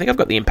wrestling. I think I've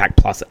got the Impact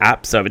Plus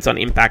app, so if it's on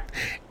Impact,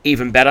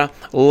 even better.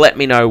 Let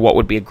me know what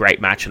would be a great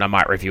match, and I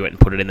might review it and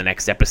put it in the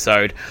next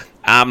episode.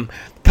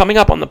 Coming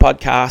up on the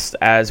podcast,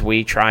 as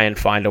we try and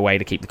find a way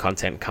to keep the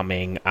content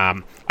coming,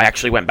 I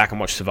actually went back and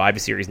watched Survivor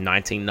Series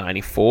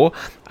 1994.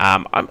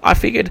 I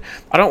figured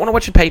I don't want to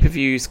watch the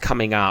pay-per-views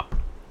coming up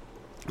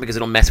because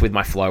it'll mess with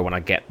my flow when I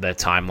get the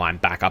timeline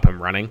back up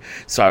and running.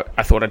 So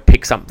I thought I'd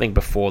pick something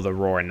before the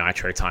Raw and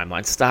Nitro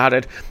timeline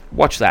started.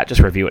 Watch that,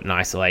 just review it in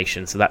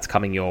isolation. So that's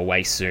coming your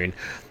way soon.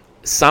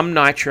 Some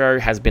Nitro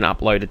has been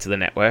uploaded to the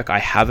network. I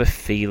have a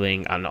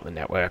feeling... not the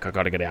network. I've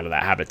got to get out of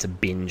that habit to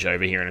binge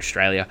over here in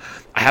Australia.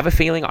 I have a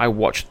feeling I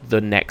watched the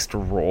next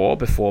Raw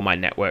before my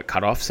network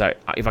cut off. So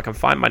if I can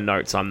find my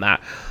notes on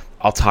that,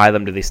 I'll tie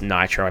them to this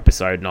Nitro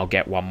episode, and I'll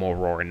get one more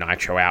Raw and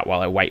Nitro out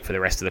while I wait for the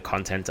rest of the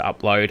content to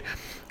upload.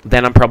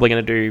 Then I'm probably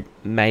going to do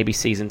maybe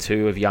season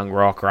 2 of Young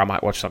Rock, or I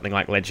might watch something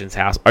like Legends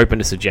House. Open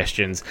to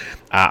suggestions.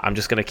 I'm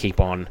just going to keep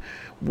on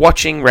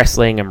watching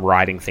wrestling and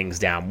writing things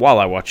down while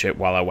I watch it,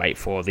 while I wait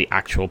for the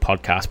actual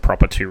podcast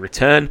proper to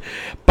return.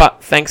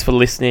 But thanks for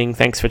listening.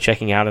 Thanks for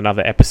checking out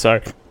another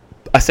episode.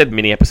 I said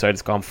mini episode,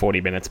 it's gone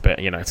 40 minutes, but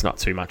it's not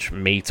too much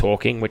me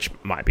talking, which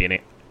might be an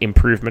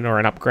improvement or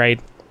an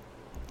upgrade,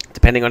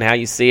 depending on how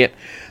you see it.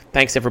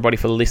 Thanks everybody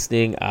for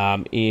listening.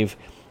 If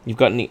you've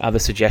got any other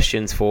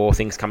suggestions for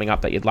things coming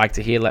up that you'd like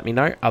to hear, let me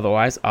know.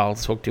 Otherwise, I'll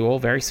talk to you all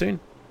very soon.